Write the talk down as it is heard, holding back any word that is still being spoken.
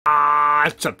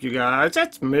What's up, you guys?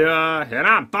 It's Mira, and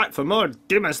I'm back for more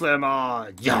Demon Slayer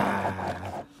mod.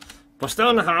 Yeah! We're still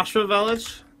in the Hashira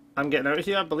village. I'm getting out of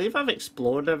here. I believe I've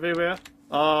explored everywhere.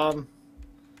 Yeah,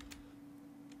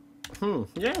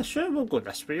 sure, we'll go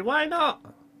this way. Why not?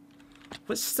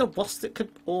 What's the worst it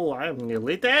could... Oh, I am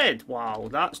nearly dead. Wow,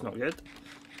 that's not good.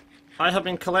 I have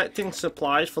been collecting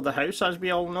supplies for the house, as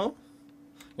we all know.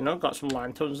 You know, got some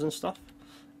lanterns and stuff.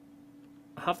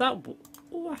 I have that...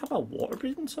 Oh, I have a water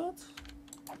breathing sword.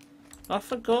 I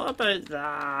forgot about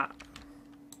that.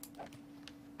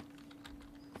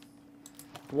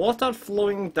 Water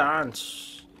flowing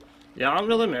dance. Yeah, I'm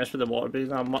really messed with the water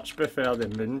breathing. I much prefer the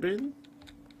moon breathing.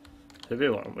 Who we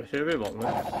want with? Who we want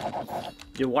with?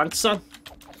 You want some?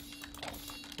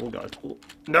 Oh god. Oh.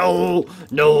 No!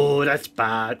 No, that's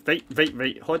bad.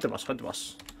 Right. Hold the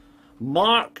bus.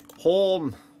 Mark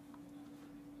home.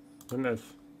 Remove.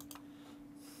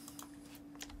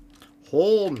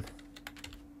 Home.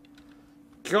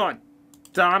 God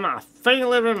damn it, I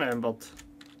finally remembered.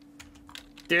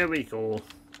 There we go.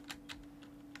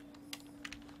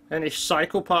 Any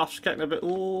psychopaths kicking about?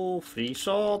 Oh, free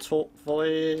swords,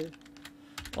 hopefully.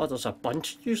 Oh, there's a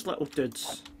bunch of these little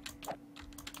dudes.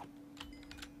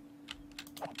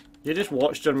 You just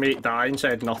watched your mate die and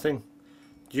said nothing.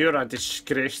 You're a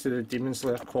disgrace to the Demon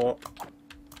Slayer Corp.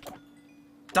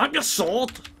 Damn your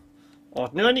sword! Oh,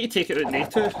 now I need to take it out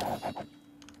NATO.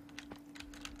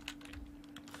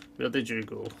 Where did you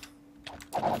go?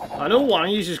 I know one of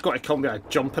you's just got to come with a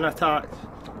jumping attack.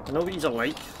 I know what you're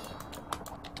like.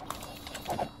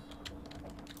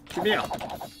 Come here.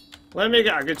 Let me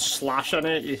get a good slash on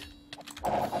at you.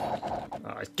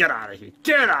 Oh, get out of here.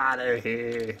 Get out of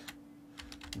here.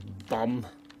 Bum.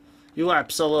 You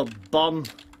absolute bum.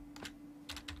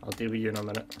 I'll deal with you in a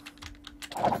minute.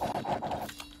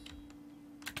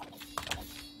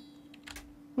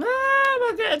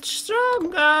 We're getting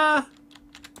stronger.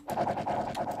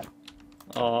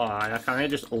 Oh, I can't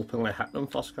just openly hit them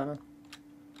first, can I?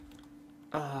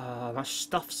 Ah, my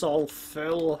stuff's all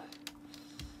full.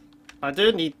 I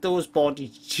do need those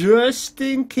bodies just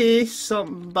in case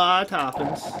something bad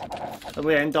happens and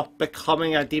we end up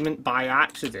becoming a demon by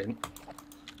accident.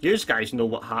 You guys know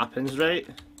what happens, right?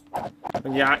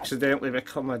 When you accidentally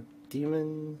become a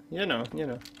demon, you know.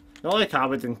 Not like I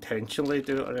would intentionally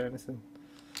do it or anything.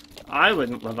 I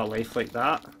wouldn't live a life like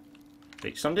that.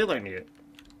 Wait, somebody let me out.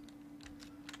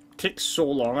 Takes so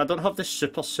long. I don't have the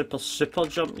super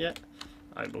jump yet.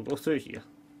 I will go through here.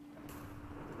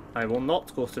 I will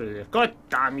not go through there. God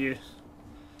damn you.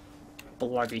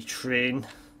 Bloody train.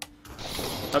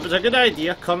 That was a good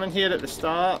idea coming here at the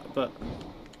start, but...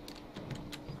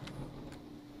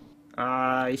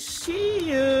 I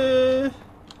see you.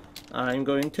 I'm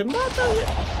going to murder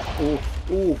you.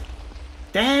 Oh.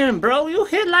 Damn, bro, you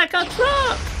hit like a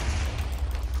truck!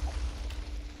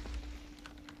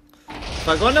 If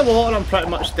I go in the water, I'm pretty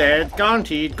much dead.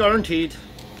 Guaranteed.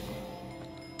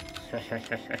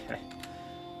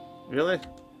 Really?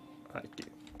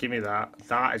 Give me that.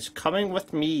 That is coming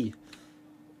with me.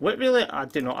 What really? I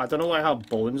don't know why I have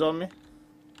bones on me.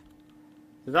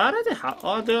 Did I already have... Oh,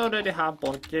 I do already have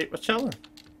bones. We're chilling.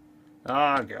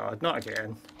 Oh god, not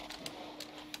again.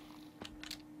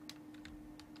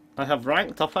 I have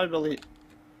ranked up, I believe.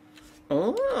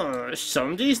 Oh,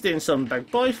 somebody's doing some big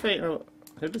boy fighting.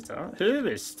 Who was that? Who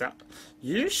is that?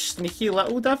 You sneaky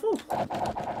little devil.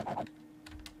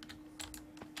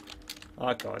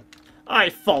 Oh god.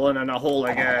 I've fallen in a hole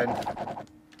again.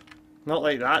 Not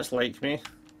like that's like me.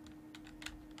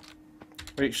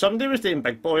 Wait, somebody was doing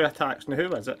big boy attacks. Now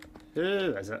who is it?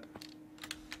 It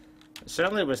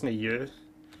certainly wasn't you.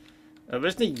 It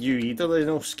wasn't you either,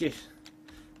 Linoski.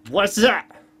 Was it?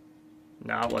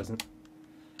 Nah, it wasn't.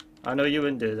 I know you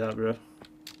wouldn't do that, bro.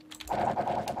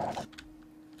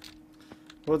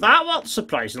 Well, that worked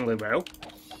surprisingly well.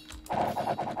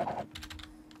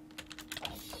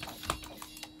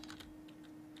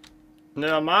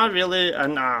 Now, am I really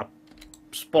in a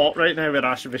spot right now where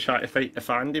I should be trying to fight the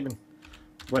fan demon?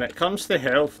 When it comes to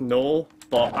health, no.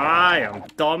 But I am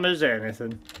dumb as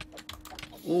anything.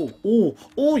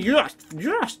 Oh, you're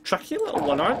a tricky little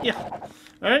one, aren't you?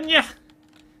 Aren't you?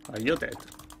 Oh, you're dead.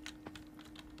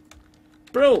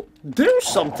 Bro, do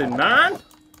something, man!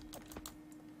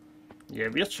 Yeah,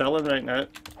 we're chilling right now.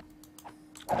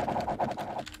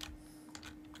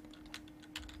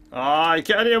 Ah,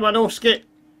 get out of here, Minoski!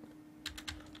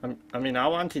 I mean, I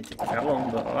wanted to kill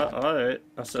him, but alright.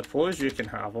 I suppose you can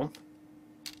have him.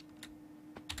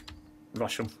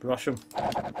 Rush him.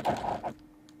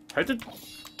 How did...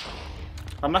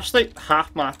 I missed like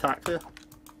half my attack there.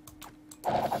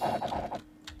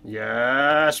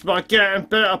 Yes, we're getting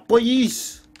better,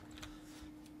 boys!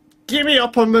 Give me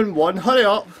up on Moon 1, hurry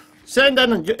up. Send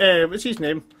in, what's his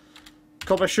name?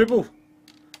 Kabashubo.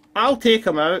 I'll take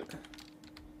him out.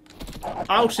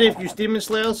 I'll save you Demon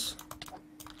Slayers.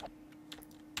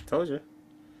 Told you.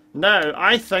 Now,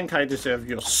 I think I deserve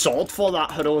your sword for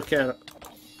that heroic effort.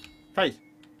 Hey.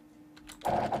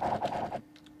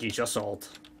 Use your sword.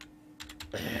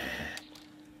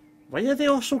 Why are they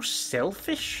all so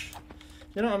selfish?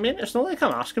 You know what I mean? It's not like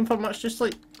I'm asking for much, just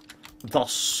like the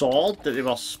sword that they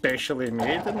were specially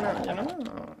made in that, you know?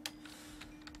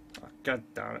 Oh, God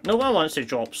damn it. No one wants to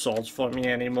drop swords for me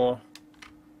anymore.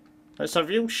 It's a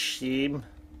real shame.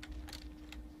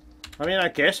 I mean, I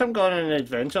guess I'm going on an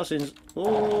adventure since...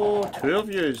 Oh, 2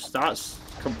 of yous. That's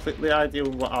completely ideal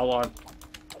what I want.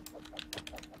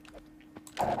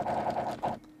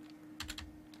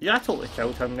 Yeah, I totally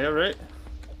killed him there, right?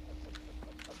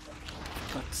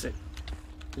 That's it.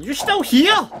 Are you still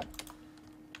here?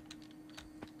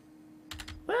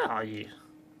 Where are you?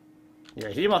 Yeah,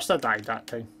 he must have died that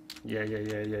time. Yeah.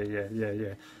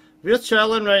 We're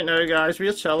chilling right now, guys.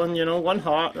 We're chilling, you know, 1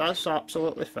 heart. That's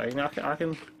absolutely fine. I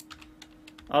can...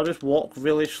 I'll just walk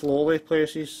really slowly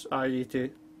places. I to...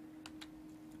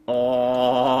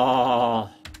 Oh,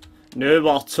 now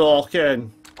we're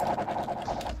talking.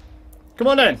 Come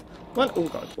on in. Come on.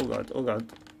 Oh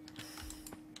god.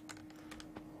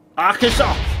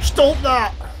 Akisa, stop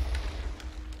that!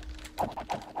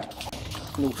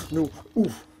 No.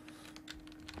 Oof.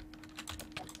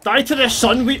 Die to the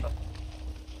sun, we...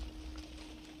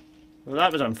 Well,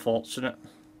 that was unfortunate.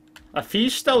 If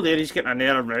he's still there, he's getting an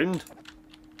air around.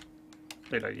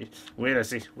 Where are you? Where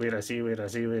is he?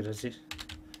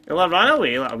 He'll have ran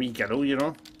away like a wee girl, you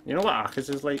know? You know what Arcus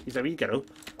is like? He's a wee girl.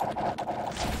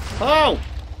 Oh!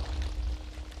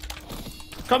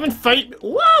 Come and fight me.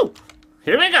 Whoa!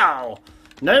 Here we go!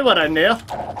 Now we're in there.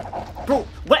 Bro,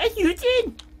 what are you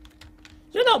doing?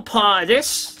 You're not part of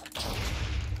this.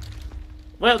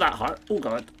 Well, that hurt. Oh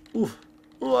god. Ooh.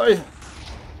 Why?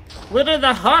 Where are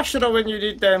the hashira when you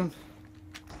need them?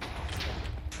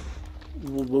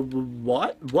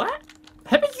 What?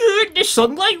 How are you in the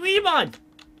sunlight, wee man?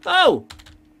 Oh!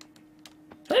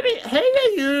 How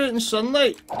are you in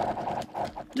sunlight?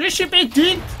 You should be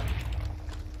dead!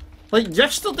 Like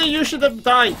yesterday you should have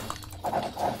died.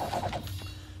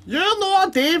 You're not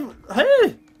a Dave.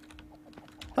 How?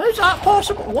 How's that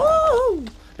possible? Whoa!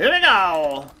 Here we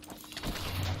go!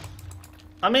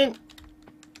 I mean,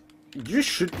 you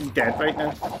should be dead right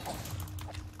now.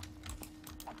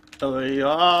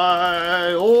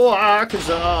 Oh,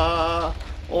 Akaza.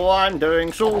 Oh, I'm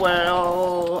doing so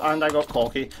well. And I got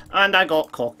cocky.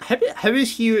 How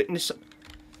is he in this?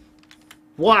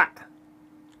 What?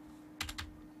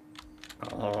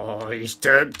 Oh, he's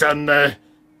tempting me.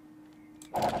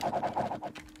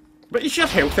 What is your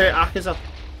health at, Akaza?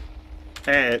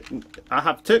 I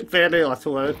have took very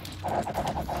little out.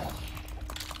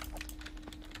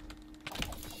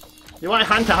 You want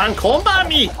hand-to-hand combat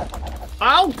me?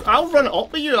 I'll run it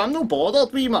up with you. I'm no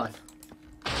bothered, wee man.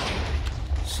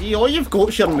 See, all you've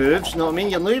got's your moves. You know what I mean?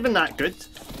 You're not even that good.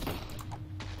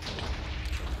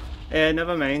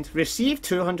 Never mind. Receive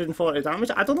 240 damage.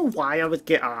 I don't know why I would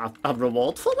get a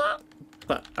reward for that,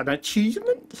 but an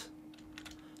achievement.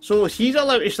 So he's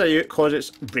allowed to stay out because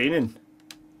it's raining.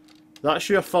 That's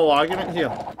your full argument here.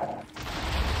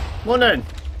 Come on in.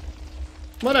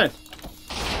 Come on in.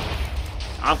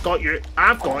 I've got you.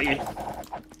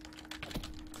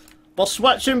 We're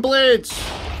switching blades.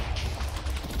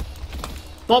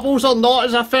 Bubbles are not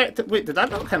as effective. Wait, did I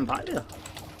not come back there?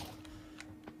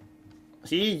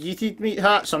 See, yeeted meat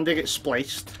hat. Somebody gets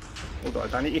spliced. Oh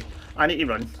god, I need to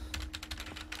run.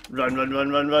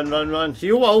 Run.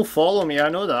 He will follow me. I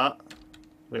know that.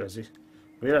 Where is he?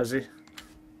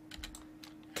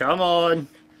 Come on.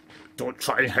 Don't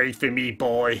try and hide from me,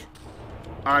 boy.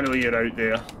 I know you're out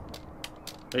there.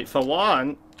 Right, for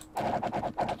one,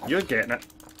 you're getting it.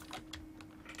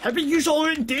 How about you all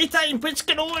out in daytime? What's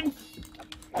going on?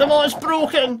 The mod's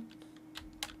broken.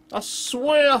 I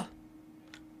swear.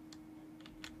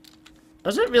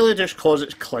 Is it really just cause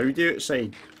it's cloudy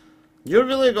outside? You're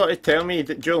really got to tell me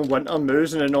that during winter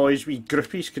moose and annoys wee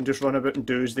groupies can just run about and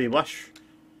do as they wish.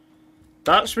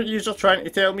 That's what yous are trying to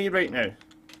tell me right now.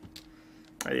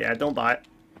 Yeah, don't buy it.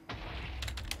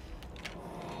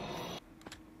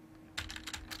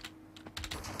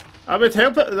 I would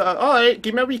help it. Alright,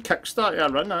 give me a wee kickstart. Yeah,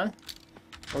 run now.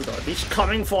 Oh god, he's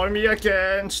coming for me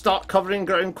again. Start covering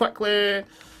ground quickly.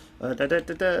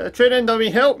 Training dummy,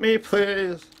 help me,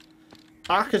 please.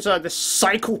 Akaza, the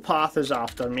psychopath, is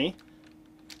after me.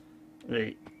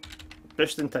 Right.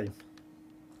 Just in time.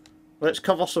 Let's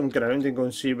cover some ground and go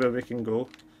and see where we can go.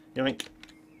 Yoink.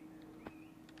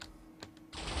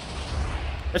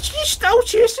 Is she still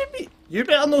chasing me? You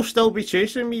better not still be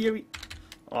chasing me, you wee...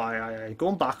 Aye, aye, aye.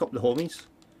 Going back up the homies.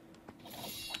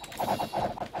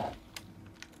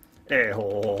 Eh,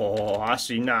 oh, I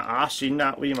seen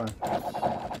that wee man.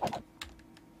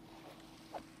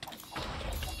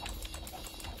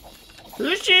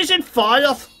 Who's using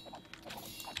fire?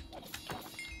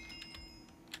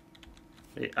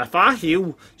 If I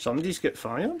heal, somebody's got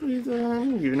fire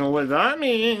breathing. You know what that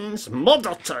means.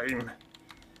 Murder time.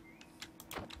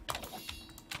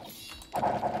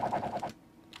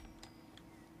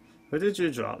 Who did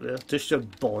you drop there? Just your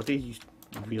body, you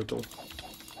weirdo.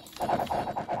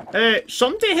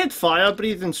 Somebody had fire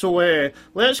breathing, so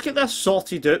let's get this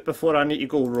sorted out before I need to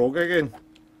go rogue again.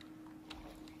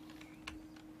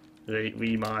 Right,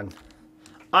 wee man.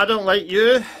 I don't like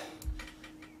you.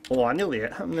 Oh, I nearly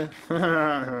hit him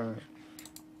there.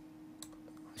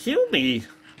 Heal me.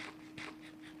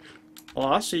 Oh,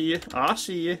 I see you. I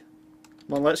see you.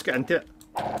 Come on, let's get into it.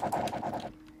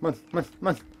 Come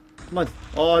on.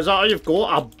 Oh, is that all you've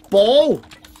got? A ball?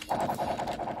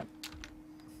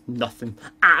 Nothing.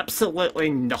 Absolutely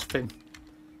nothing.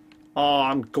 Oh,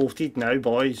 I'm goated now,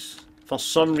 boys. For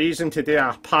some reason today,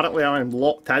 apparently I'm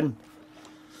locked in.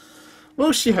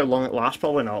 We'll see how long it lasts.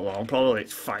 Probably not long. Probably like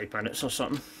 5 minutes or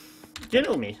something. You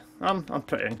know me. I'm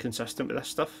pretty inconsistent with this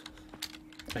stuff.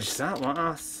 Is that what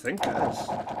I think it is?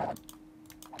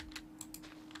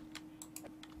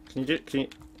 Can you...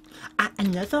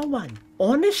 another one?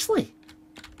 Honestly?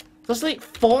 There's like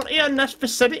 40 in this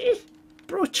vicinity?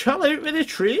 Bro, chill out with the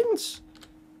trains.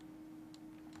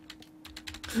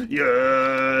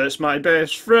 Yes, my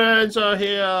best friends are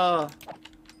here.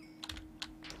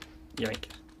 Yoink.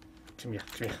 Come here.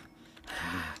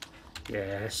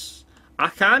 Yes. I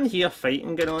can hear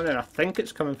fighting going on and I think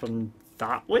it's coming from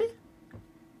that way.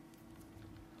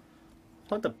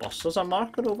 What the bus? There's a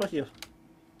marker over here.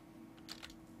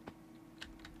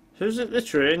 Who's at the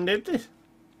train, nobody?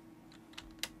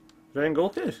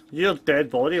 Rengoku, your dead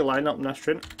body lying up in this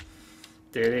train.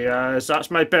 There he is,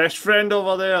 that's my best friend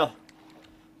over there.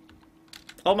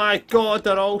 Oh my god,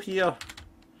 they're all here.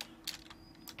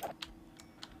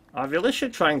 I really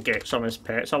should try and get some as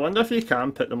pets. I wonder if you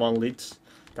can put them on leads.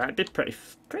 That'd be pretty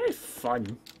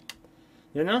fun.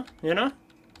 You know? It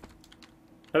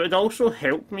would also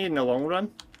help me in the long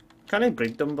run. Can I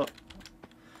breed them, but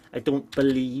I don't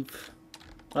believe.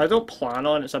 I don't plan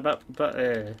on. It's a bit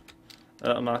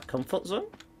out of my comfort zone.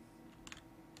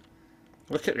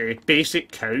 Look at the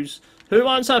basic cows. Who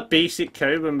wants a basic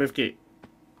cow when we've got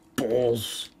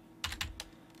balls?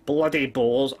 Bloody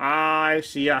balls. I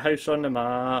see a house on the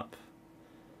map.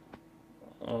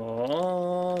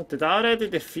 Oh, did I already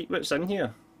defeat what's in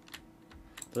here?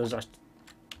 There's a...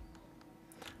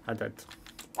 I did.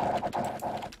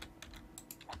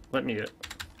 Let me out.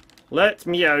 Let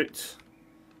me out.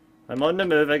 I'm on the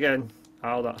move again.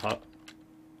 Ow, that hurt.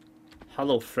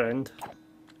 Hello, friend.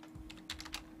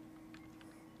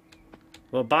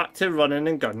 We're back to running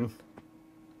and gunning.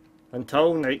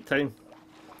 Until night time.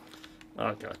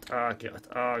 Oh god, oh god,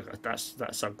 oh god,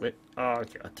 that's ugly. Oh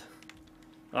god.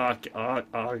 Oh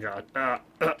god.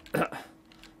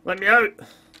 Let me out!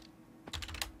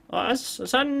 Oh,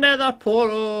 it's another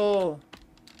portal!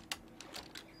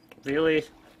 Really?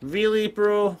 Really,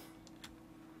 bro?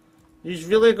 You've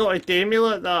really got to do me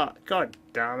like that? God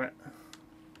damn it.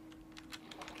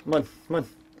 Come on.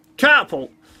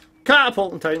 Catapult!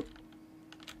 Catapulting time!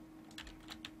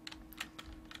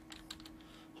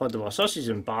 Hold on, this is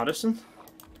embarrassing.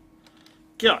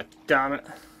 God damn it.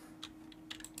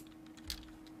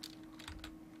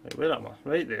 Right, where am I?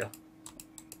 Right there.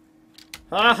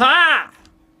 Aha!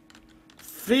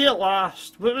 Free at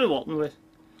last. What are we working with?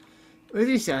 What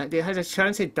is that? They had a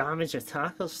chance to damage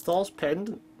attackers. Thor's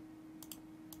pendant.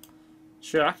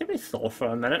 Sure, I can be Thor for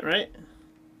a minute, right?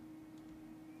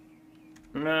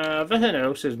 Nah, everything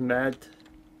else is mid.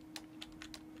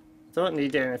 Don't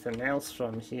need anything else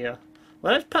from here.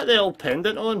 Let's put the old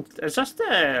pendant on. Is this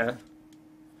the...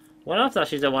 I wonder if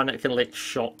this is the one that can like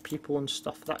shock people and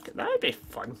stuff. That'd be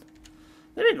fun.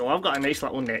 There we go, I've got a nice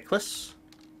little necklace.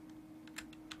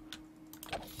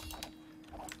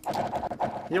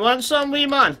 You want some, wee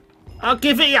man? I'll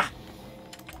give it ya!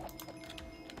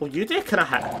 Well, you do kinda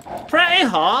hit pretty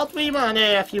hard, wee man,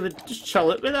 if you would just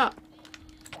chill out with that.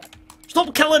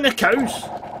 Stop killing the cows!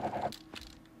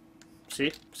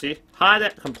 See? Had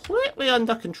it completely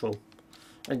under control.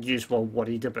 And yous were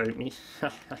worried about me.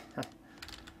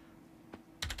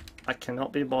 I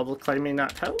cannot be bothered climbing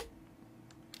that hill.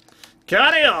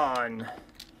 Carry on!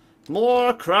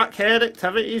 More crackhead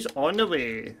activities on the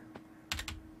way.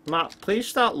 Map, please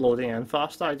start loading in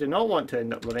faster. I do not want to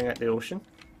end up running at the ocean.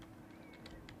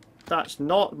 That's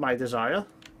not my desire.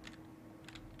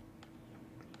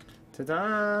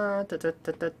 Ta-da,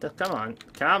 da-da-da-da-da. Come on,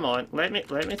 come on, let me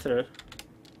through.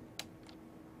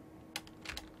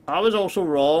 I was also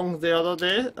wrong the other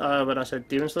day when I said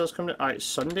Demon Slayer's coming out. It's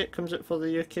Sunday it comes out for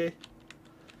the UK.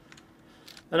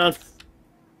 And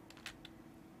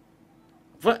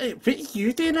what are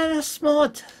you doing in this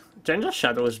mod? Ginger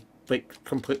Shadow is like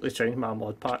completely changed my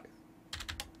mod pack.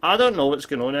 I don't know what's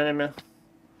going on anymore.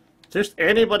 Just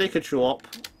anybody could show up.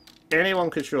 Anyone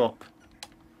could show up.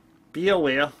 Be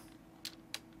aware.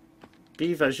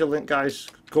 Be vigilant, guys.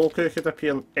 Goku could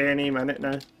appear any minute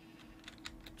now.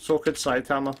 So could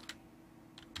Saitama.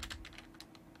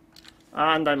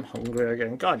 And I'm hungry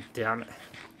again. God damn it.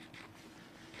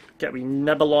 Get we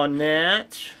nibble on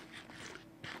that.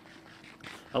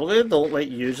 I really don't like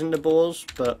using the bows,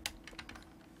 but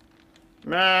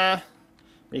meh.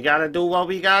 We gotta do what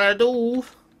we gotta do.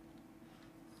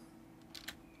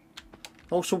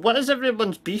 Also, what is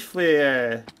everyone's beef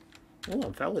with oh, a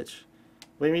village.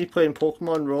 With me playing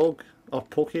Pokemon Rogue or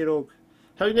Poke Rogue.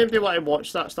 How do anybody want to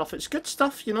watch that stuff? It's good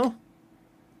stuff, you know.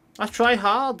 I try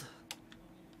hard.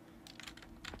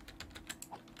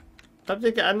 Have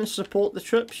they get in and support the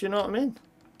troops, you know what I mean?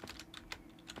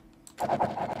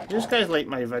 These guys like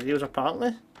my videos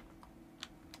apparently.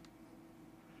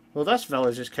 Well, this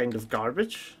village is kind of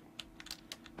garbage.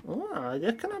 Oh,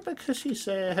 they're kind of big hussies.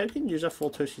 How can you use a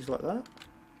full hussies like that?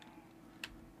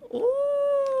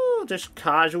 Oh, just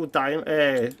casual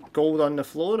gold on the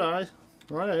floor, aye.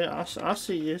 Alright, I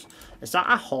see you. Is that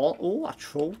a hot? Oh, a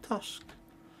troll tusk.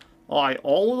 Alright,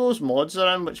 all those mods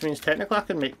are in, which means technically I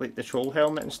can make like the troll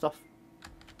helmet and stuff.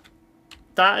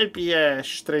 That'd be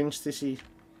strange to see.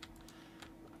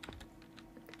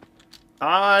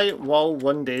 I will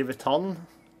one day return.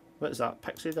 What is that?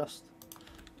 Pixie dust?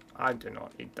 I do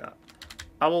not need that.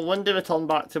 I will one day return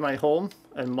back to my home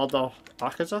in Mother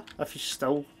Akaza if he's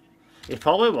still... He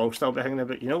probably will still be hanging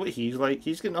about. You know what he's like?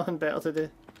 He's got nothing better to do.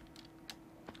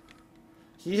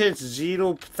 He has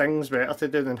zero things better to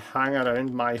do than hang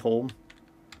around my home.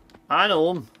 I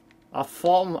know him. I've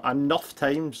fought him enough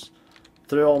times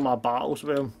through all my battles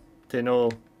with him to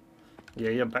know, yeah,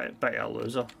 you're a bit of a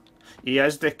loser. He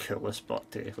is the coolest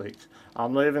bot too, like,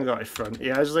 I'm not even going to front. He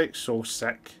is like so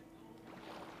sick.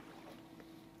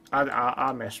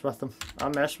 I mess with him. I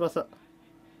mess with it.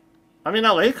 I mean,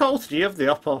 I like all three of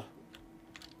the upper...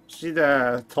 See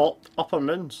the top upper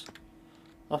moons?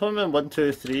 Upper moon 1,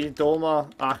 2, 3, Doma,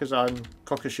 Akaza and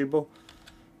Kokushibo.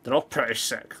 They're all pretty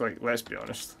sick, like, let's be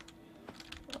honest.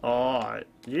 Oh,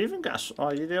 you even get a...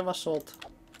 Oh, you do have a sword.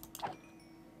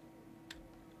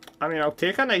 I mean, I'll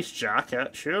take a nice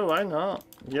jacket. Sure, why not?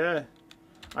 Yeah.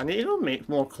 I need to go make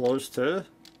more clothes too.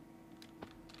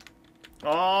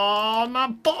 Oh, my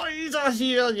boys are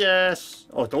here, yes.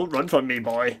 Oh, don't run from me,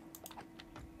 boy.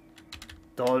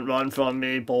 Don't run from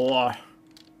me, boy.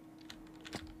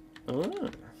 Oh.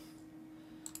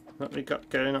 What we got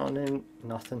going on in?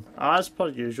 Nothing. As per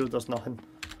usual, there's nothing.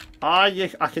 I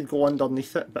could go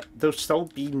underneath it, but there'll still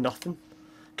be nothing.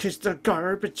 Because they're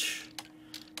garbage.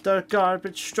 They're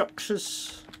garbage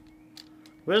structures.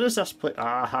 Where is this place?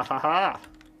 Ah, ha, ha,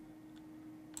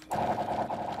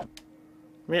 ha.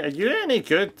 Mate, are you any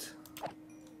good?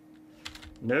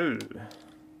 No.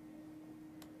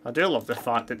 I do love the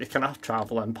fact that they can have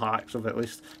travel in packs of at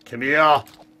least... Come here!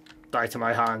 Die to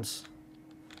my hands.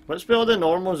 What's with all the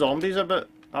normal zombies about?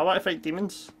 I want to fight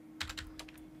demons.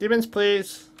 Demons,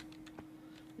 please.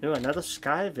 Oh, another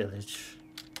sky village.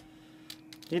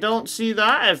 You don't see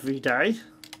that every day.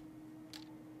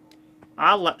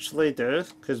 I literally do,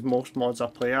 because most mods I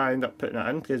play I end up putting it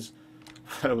in, because,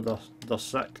 well, they're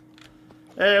sick.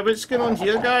 What's going on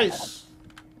here, guys?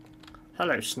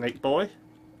 Hello, Snake Boy.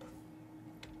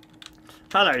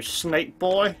 Hello, Snake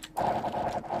Boy.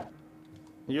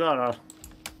 You are a...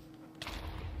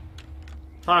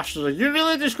 Hashira, you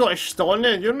really just got to stun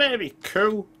there. You're meant to be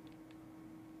cool.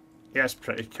 Yeah, it's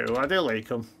pretty cool. I do like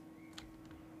him.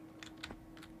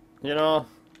 You know,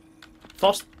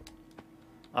 first...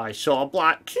 I saw a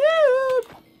black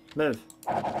cube! Move.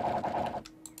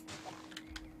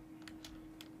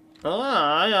 Oh,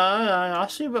 aye, I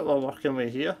see what we're working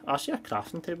with here. I see a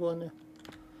crafting table in there.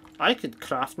 I could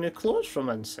craft new clothes from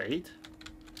inside.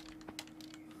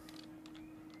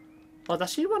 Oh, I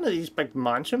see one of these big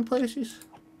mansion places.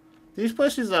 These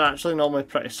places are actually normally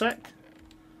pretty sick.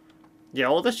 Yeah,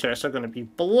 all the chests are going to be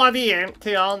bloody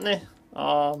empty, aren't they?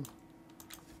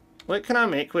 What can I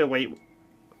make with white...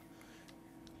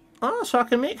 Oh, so I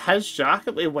can make his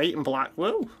jacket with white and black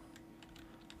wool.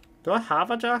 Do I have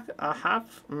a jacket? I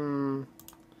have...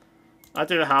 I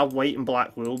do have white and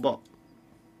black wool, but...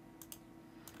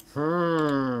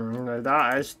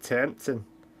 Now that is tempting.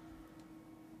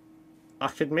 I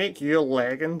could make your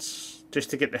leggings just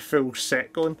to get the full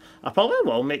set going. I probably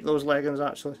will make those leggings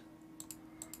actually.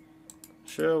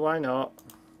 Sure, why not?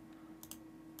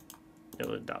 You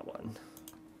look that one.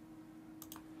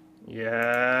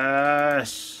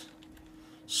 Yes!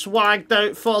 Swagged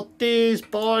out for days,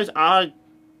 boys! I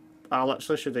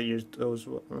literally should have used those.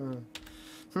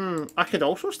 I could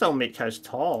also still make his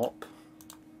top.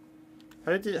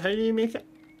 How do you make it?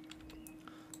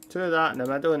 Two of that in the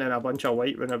middle and then a bunch of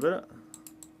white round about it.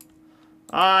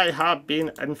 I have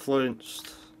been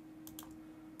influenced.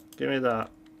 Give me that.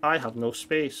 I have no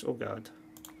space. Oh god.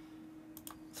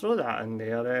 Throw that in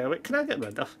there. What can I get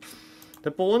rid of?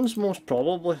 The bones most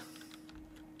probably.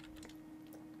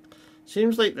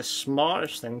 Seems like the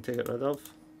smartest thing to get rid of.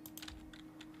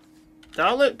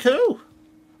 That look cool.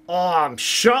 Oh, I'm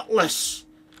shirtless.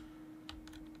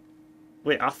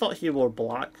 Wait, I thought he wore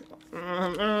black.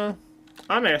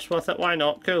 I mess with it. Why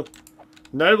not? Cool.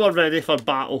 Now we're ready for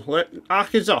battle. Look,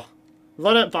 Akaza,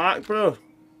 run it back, bro.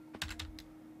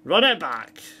 Run it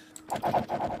back.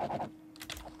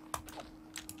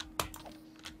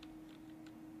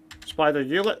 Spider,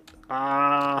 you look.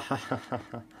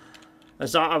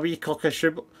 Is that a wee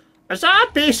cockashuble? Is that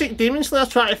a basic Demon Slayer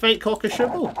trying to fight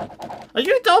cockashuble? Are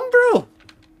you dumb, bro?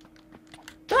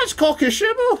 That's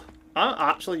cockashuble. I'm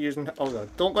actually using. Oh god,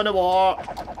 don't go to war.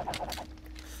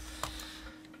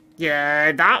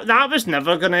 Yeah, that was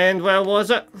never gonna end well, was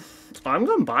it? I'm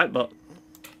going back, but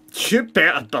you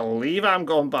better believe I'm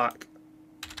going back.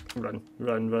 Run,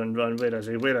 run, run, run. Where is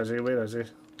he? Where is he? Where is he?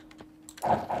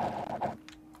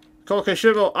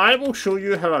 Cockashuble, I will show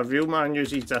you how a real man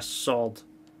uses this sword.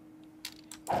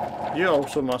 You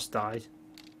also must die.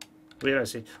 Where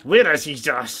is he? Where is he,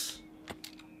 just?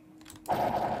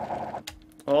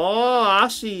 Oh, I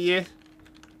see you.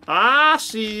 I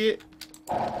see you.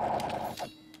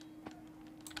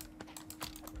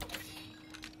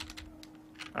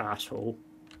 Asshole.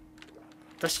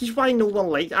 This is why no one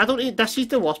liked it. I don't. This is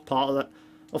the worst part of it.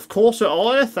 Of course,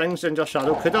 all the things Ninja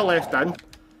Shadow could have left in,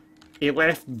 he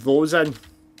left those in.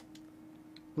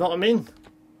 Know what I mean?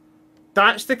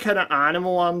 That's the kind of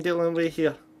animal I'm dealing with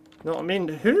here. Know what I mean?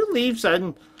 Who leaves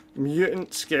in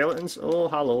mutant skeletons? Oh,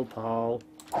 hello, pal.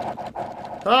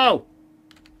 Oh!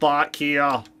 Back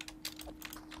here.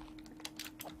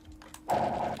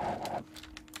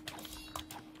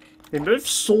 He moves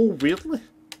so weirdly.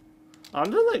 I'm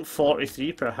doing like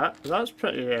 43 per hit. That's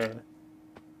pretty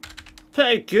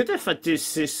good if I do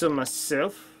say so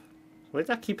myself. Why did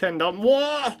I keep ending up?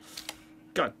 Whoa!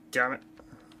 God damn it.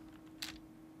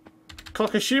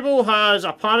 Cockashuble has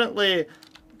apparently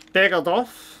beggared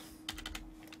off.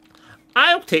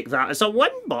 I'll take that as a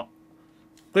win, but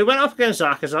we went up against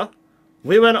Akaza.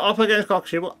 We went up against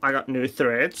Cockashuble. I got new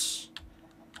threads.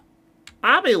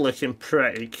 I'll be looking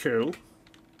pretty cool.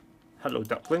 Hello,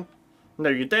 duckling. Now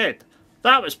you're dead.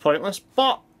 That was pointless,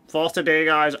 but for today,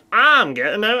 guys, I'm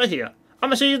getting out of here. I'm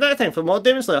gonna see you next time for more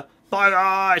Demon Slayer. Bye,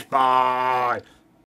 guys. Bye.